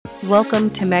Welcome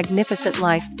to Magnificent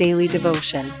Life Daily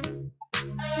Devotion.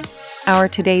 Our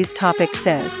today's topic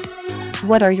says,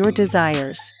 "What are your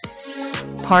desires?"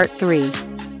 Part 3.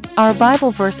 Our Bible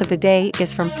verse of the day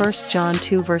is from 1 John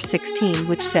 2 verse 16,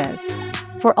 which says,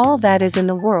 "For all that is in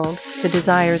the world, the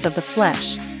desires of the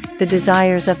flesh, the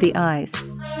desires of the eyes,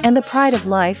 and the pride of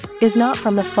life, is not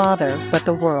from the Father but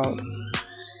the world."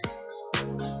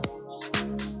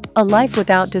 A life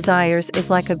without desires is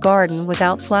like a garden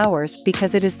without flowers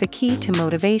because it is the key to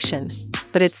motivation,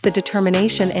 but it's the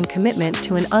determination and commitment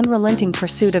to an unrelenting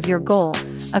pursuit of your goal,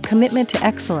 a commitment to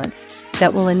excellence,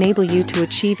 that will enable you to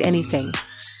achieve anything.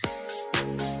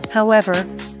 However,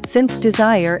 since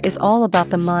desire is all about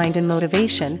the mind and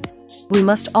motivation, we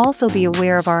must also be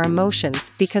aware of our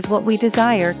emotions because what we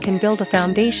desire can build a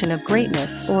foundation of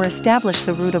greatness or establish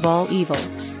the root of all evil.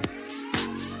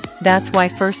 That's why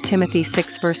 1 Timothy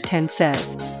 6 verse 10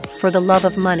 says, "For the love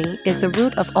of money is the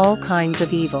root of all kinds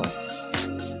of evil."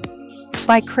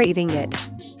 By craving it,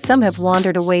 some have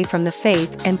wandered away from the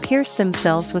faith and pierced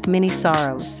themselves with many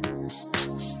sorrows.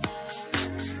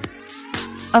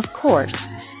 Of course,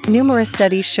 numerous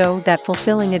studies show that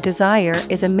fulfilling a desire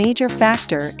is a major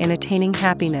factor in attaining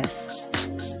happiness.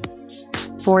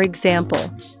 For example,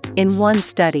 in one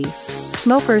study,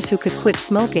 smokers who could quit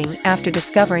smoking after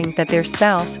discovering that their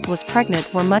spouse was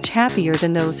pregnant were much happier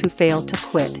than those who failed to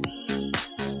quit.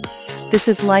 This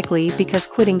is likely because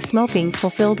quitting smoking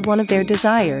fulfilled one of their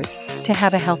desires, to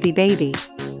have a healthy baby.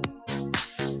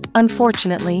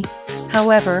 Unfortunately,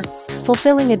 however,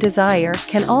 fulfilling a desire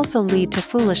can also lead to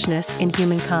foolishness in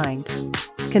humankind.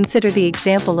 Consider the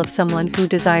example of someone who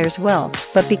desires wealth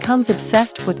but becomes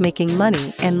obsessed with making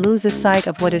money and loses sight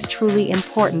of what is truly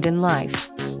important in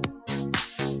life.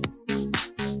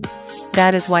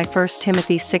 That is why 1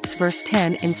 Timothy 6 verse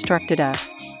 10 instructed us,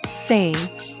 saying,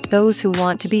 "Those who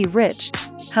want to be rich,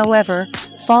 however,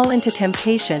 fall into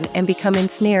temptation and become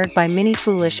ensnared by many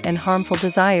foolish and harmful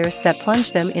desires that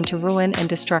plunge them into ruin and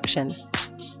destruction."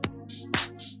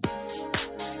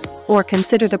 Or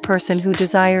consider the person who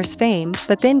desires fame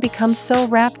but then becomes so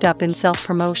wrapped up in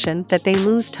self-promotion that they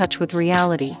lose touch with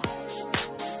reality.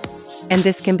 And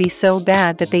this can be so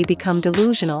bad that they become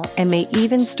delusional and may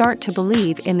even start to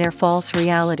believe in their false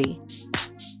reality.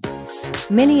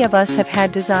 Many of us have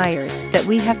had desires that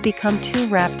we have become too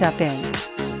wrapped up in.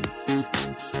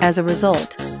 As a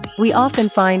result, we often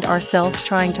find ourselves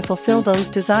trying to fulfill those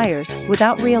desires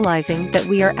without realizing that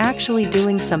we are actually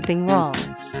doing something wrong.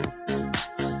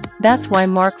 That's why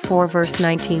Mark 4 verse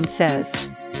 19 says,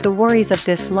 "The worries of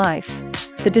this life,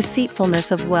 the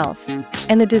deceitfulness of wealth,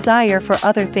 and the desire for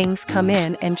other things come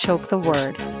in and choke the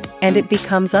word, and it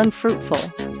becomes unfruitful."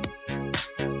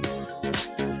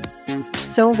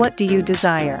 So what do you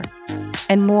desire?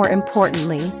 And more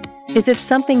importantly, is it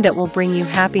something that will bring you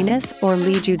happiness or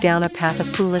lead you down a path of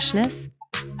foolishness?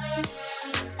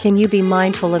 Can you be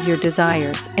mindful of your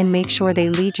desires and make sure they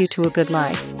lead you to a good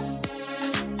life?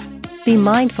 Be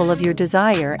mindful of your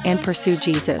desire and pursue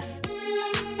Jesus.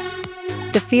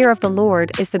 The fear of the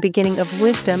Lord is the beginning of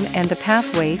wisdom and the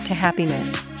pathway to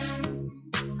happiness.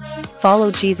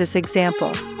 Follow Jesus'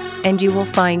 example, and you will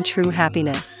find true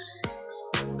happiness.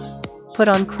 Put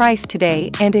on Christ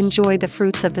today and enjoy the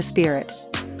fruits of the Spirit.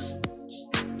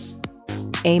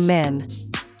 Amen.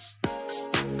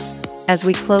 As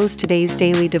we close today's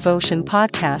daily devotion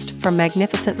podcast from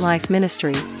Magnificent Life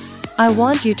Ministry, I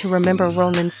want you to remember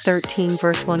Romans 13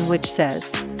 verse 1, which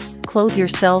says, "Clothe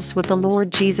yourselves with the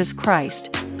Lord Jesus Christ,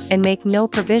 and make no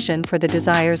provision for the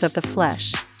desires of the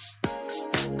flesh."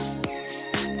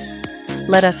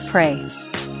 Let us pray.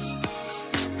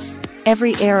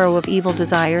 Every arrow of evil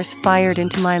desires fired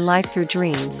into my life through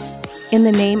dreams, in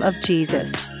the name of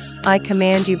Jesus, I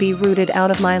command you be rooted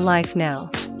out of my life now.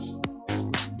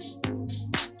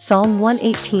 Psalm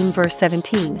 118 verse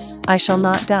 17, "I shall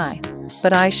not die,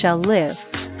 but I shall live,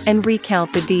 and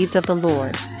recount the deeds of the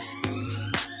Lord."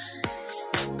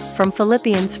 From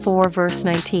Philippians 4 verse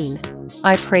 19,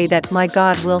 "I pray that my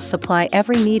God will supply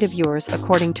every need of yours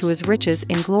according to his riches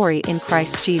in glory in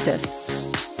Christ Jesus."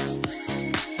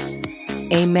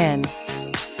 Amen.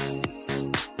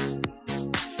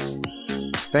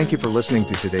 Thank you for listening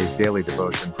to today's daily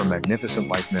devotion from Magnificent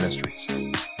Life Ministries.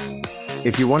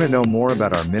 If you want to know more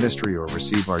about our ministry or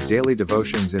receive our daily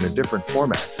devotions in a different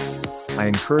format, I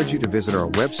encourage you to visit our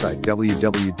website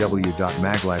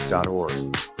www.maglife.org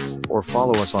or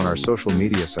follow us on our social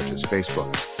media such as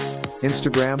Facebook,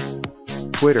 Instagram,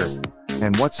 Twitter,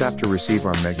 and WhatsApp to receive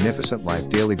our Magnificent Life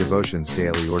daily devotions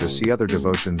daily or to see other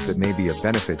devotions that may be of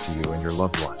benefit to you and your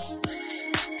loved one.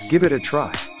 Give it a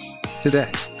try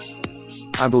today.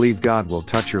 I believe God will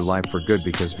touch your life for good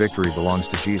because victory belongs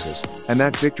to Jesus, and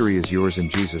that victory is yours in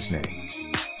Jesus' name.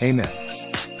 Amen.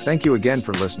 Thank you again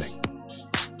for listening.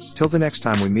 Till the next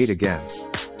time we meet again,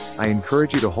 I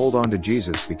encourage you to hold on to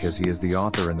Jesus because He is the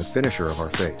author and the finisher of our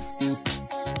faith.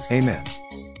 Amen.